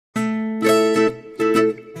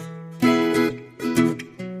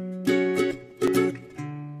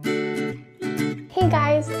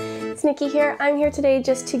Nikki here. I'm here today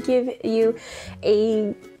just to give you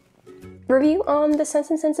a review on the Sense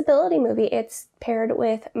and Sensibility movie. It's paired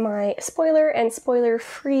with my spoiler and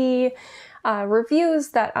spoiler-free reviews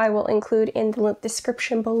that I will include in the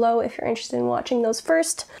description below if you're interested in watching those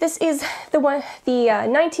first. This is the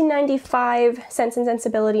 1995 Sense and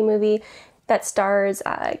Sensibility movie that stars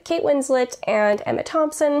Kate Winslet and Emma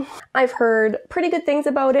Thompson. I've heard pretty good things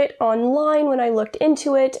about it online when I looked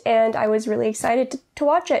into it, and I was really excited to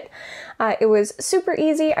watch it. It was super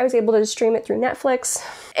easy. I was able to stream it through Netflix,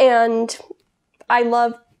 and I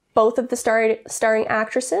love both of the starring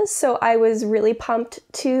actresses, so I was really pumped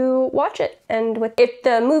to watch it. And if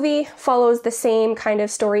the movie follows the same kind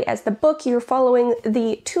of story as the book, you're following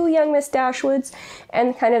the two young Miss Dashwoods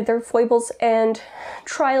and kind of their foibles and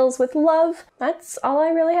trials with love. That's all I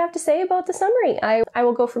really have to say about the summary. I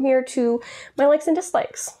will go from here to my likes and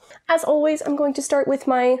dislikes. As always, I'm going to start with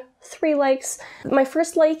my 3 likes. My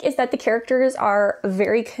first like is that the characters are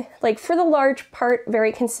very, for the large part,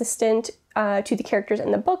 very consistent to the characters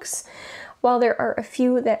in the books. While there are a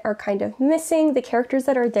few that are kind of missing, the characters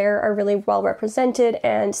that are there are really well represented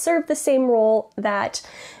and serve the same role that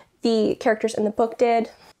the characters in the book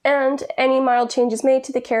did. And any mild changes made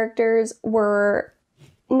to the characters were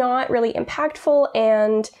not really impactful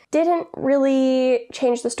and didn't really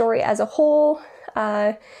change the story as a whole.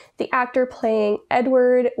 The actor playing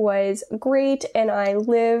Edward was great, and I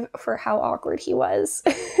live for how awkward he was.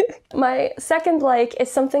 My second like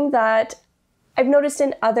is something that I've noticed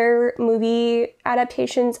in other movie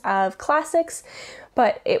adaptations of classics,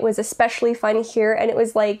 but it was especially fun here, and it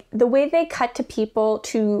was like the way they cut to people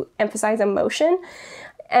to emphasize emotion.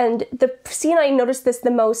 And the scene I noticed this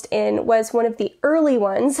the most in was one of the early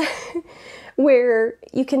ones where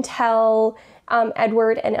you can tell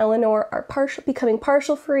Edward and Eleanor are becoming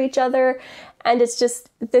partial for each other, and it's just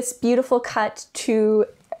this beautiful cut to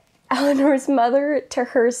Eleanor's mother to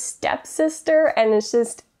her stepsister, and it's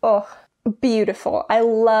just, oh, beautiful. I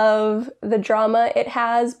love the drama it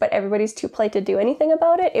has, but everybody's too polite to do anything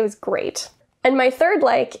about it. It was great. And my third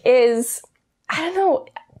like is, I don't know,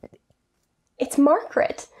 it's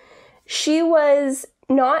Margaret. She was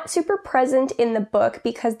not super present in the book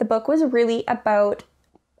because the book was really about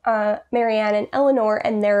Marianne and Eleanor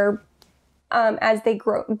and their, as they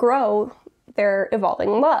grow, their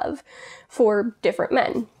evolving love for different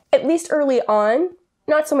men. At least early on,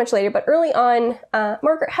 not so much later, but early on,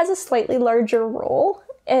 Margaret has a slightly larger role,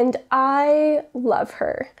 and I love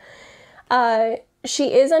her.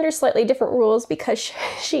 She is under slightly different rules because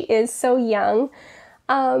she is so young,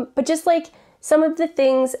 but just like some of the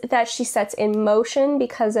things that she sets in motion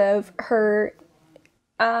because of her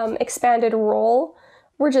expanded role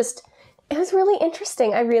were just, it was really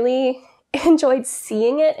interesting. I really enjoyed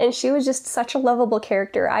seeing it, and she was just such a lovable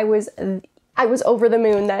character. I was over the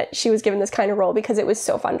moon that she was given this kind of role because it was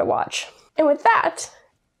so fun to watch. And with that,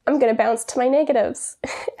 I'm gonna bounce to my negatives.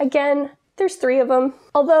 Again, there's 3 of them.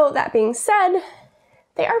 Although, that being said,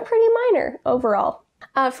 they are pretty minor overall.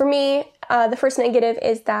 For me, the first negative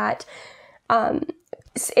is that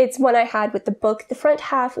it's one I had with the book. The front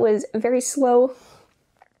half was very slow,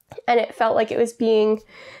 and it felt like it was being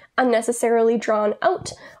unnecessarily drawn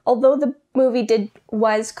out. Although the movie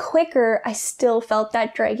was quicker, I still felt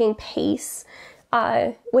that dragging pace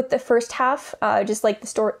with the first half, just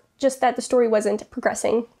that the story wasn't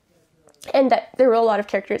progressing, and that there were a lot of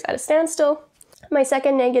characters at a standstill. My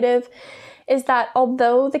second negative is that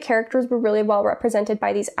although the characters were really well represented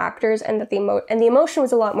by these actors and that the emotion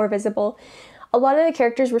was a lot more visible, a lot of the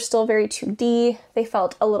characters were still very 2D, they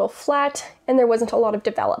felt a little flat, and there wasn't a lot of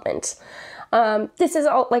development. This is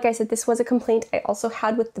all, like I said, this was a complaint I also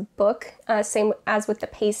had with the book, same as with the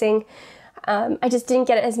pacing. I just didn't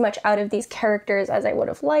get as much out of these characters as I would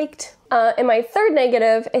have liked. And my third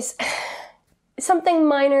negative is something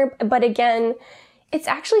minor, but again, it's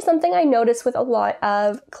actually something I notice with a lot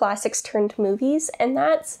of classics turned movies, and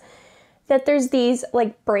that's that there's these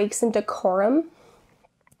like breaks in decorum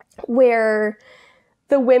where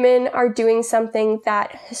the women are doing something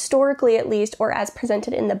that historically, at least, or as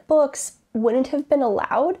presented in the books, wouldn't have been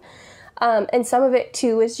allowed. And some of it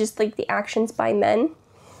too is just like the actions by men.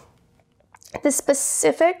 The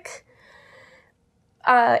specific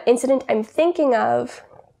incident I'm thinking of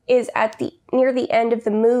is near the end of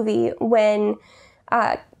the movie when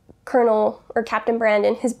Colonel or Captain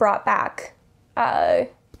Brandon has brought back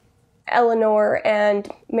Eleanor and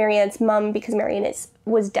Marianne's mom because Marianne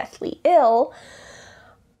was deathly ill.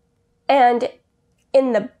 And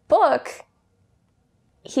in the book,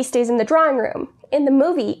 he stays in the drawing room. In the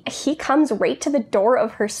movie, he comes right to the door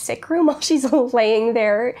of her sick room while she's laying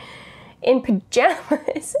there in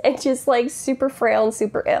pajamas and just like super frail and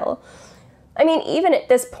super ill. I mean, even at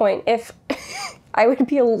this point, if I would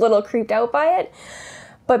be a little creeped out by it,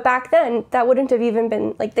 but back then that wouldn't have even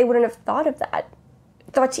been, like, they wouldn't have thought of that.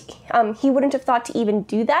 He wouldn't have thought to even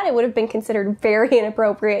do that. It would have been considered very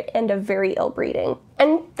inappropriate and a very ill breeding.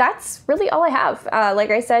 And that's really all I have.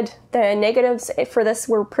 Like I said, the negatives for this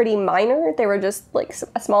were pretty minor. They were just like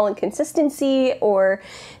a small inconsistency or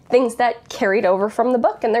things that carried over from the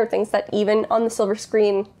book, and there were things that even on the silver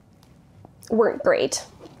screen weren't great.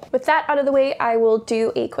 With that out of the way, I will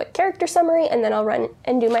do a quick character summary and then I'll run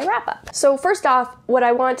and do my wrap up. So first off, what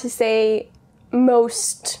I want to say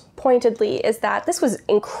most pointedly is that this was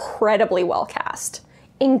incredibly well cast.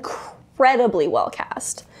 Incredibly well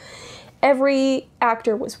cast. Every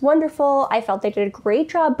actor was wonderful. I felt they did a great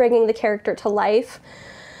job bringing the character to life.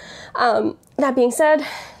 That being said,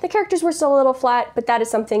 the characters were still a little flat, but that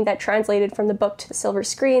is something that translated from the book to the silver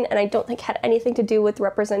screen, and I don't think had anything to do with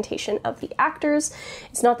representation of the actors.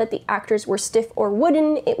 It's not that the actors were stiff or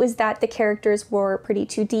wooden, it was that the characters were pretty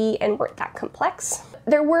 2D and weren't that complex.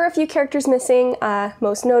 There were a few characters missing,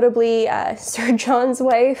 most notably Sir John's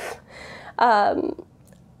wife, and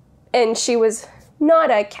she was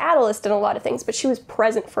not a catalyst in a lot of things, but she was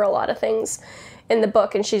present for a lot of things in the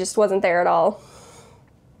book, and she just wasn't there at all.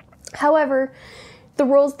 However, the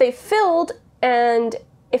roles they filled, and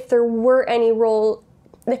if there were any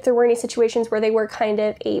situations where they were kind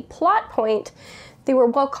of a plot point, they were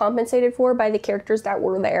well compensated for by the characters that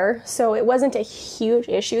were there. So it wasn't a huge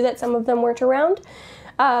issue that some of them weren't around.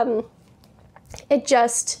 It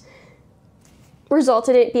just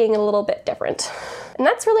resulted in it being a little bit different. And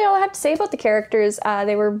that's really all I have to say about the characters.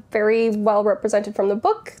 They were very well represented from the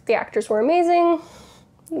book. The actors were amazing.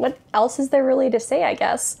 What else is there really to say, I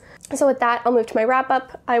guess? So with that, I'll move to my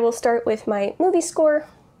wrap-up. I will start with my movie score.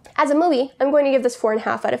 As a movie, I'm going to give this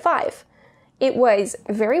 4.5 out of 5. It was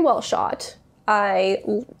very well shot. I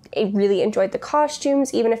really enjoyed the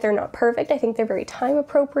costumes, even if they're not perfect. I think they're very time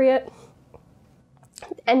appropriate.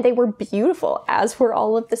 And they were beautiful, as were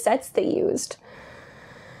all of the sets they used.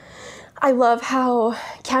 I love how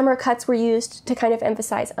camera cuts were used to kind of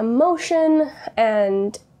emphasize emotion,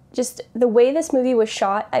 and just the way this movie was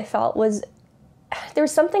shot, I felt there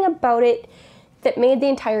was something about it that made the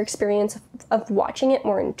entire experience of watching it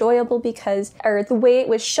more enjoyable because the way it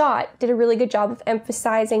was shot did a really good job of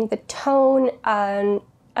emphasizing the tone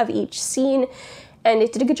of each scene, and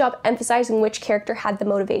it did a good job emphasizing which character had the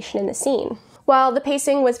motivation in the scene. While the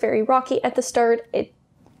pacing was very rocky at the start, it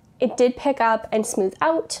did pick up and smooth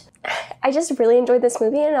out. I just really enjoyed this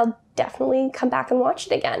movie, and I'll definitely come back and watch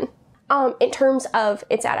it again. In terms of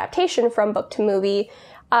its adaptation from book to movie,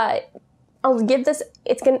 I'll give this,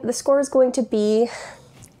 the score is going to be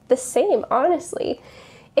the same, honestly.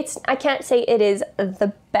 I can't say it is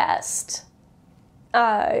the best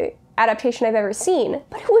adaptation I've ever seen,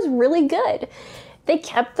 but it was really good. They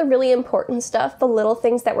kept the really important stuff, the little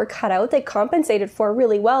things that were cut out, they compensated for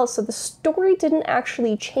really well, so the story didn't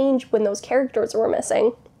actually change when those characters were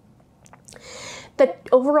missing. The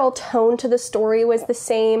overall tone to the story was the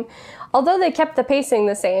same. Although they kept the pacing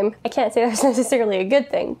the same, I can't say that's necessarily a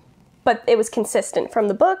good thing, but it was consistent from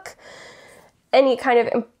the book. Any kind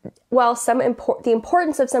of, while the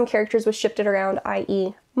importance of some characters was shifted around,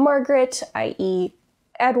 i.e. Margaret, i.e.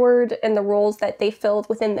 Edward, and the roles that they filled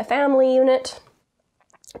within the family unit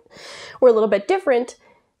were a little bit different.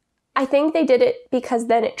 I think they did it because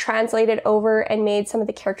then it translated over and made some of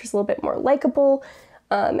the characters a little bit more likable.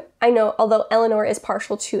 I know, although Eleanor is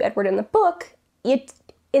partial to Edward in the book,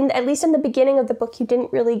 at least in the beginning of the book, you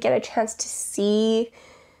didn't really get a chance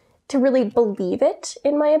to really believe it,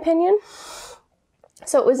 in my opinion.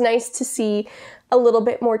 So it was nice to see a little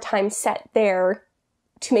bit more time set there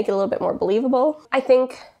to make it a little bit more believable. I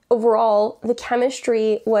think overall, the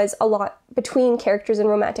chemistry was a lot between characters in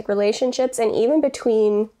romantic relationships, and even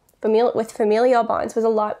between familial bonds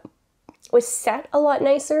was set a lot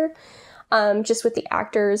nicer. Just with the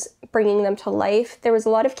actors bringing them to life. There was a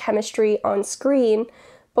lot of chemistry on screen,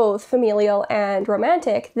 both familial and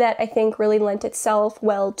romantic, that I think really lent itself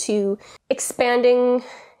well to expanding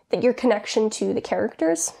your connection to the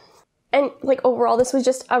characters. And like overall, this was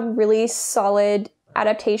just a really solid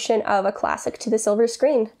adaptation of a classic to the silver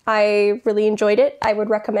screen. I really enjoyed it. I would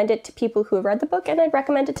recommend it to people who have read the book, and I'd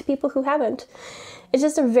recommend it to people who haven't. It's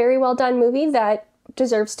just a very well done movie that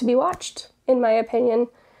deserves to be watched, in my opinion.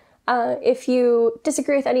 If you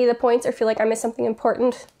disagree with any of the points or feel like I missed something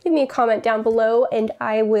important, leave me a comment down below and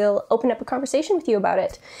I will open up a conversation with you about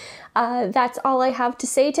it. That's all I have to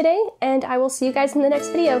say today, and I will see you guys in the next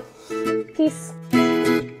video. Peace.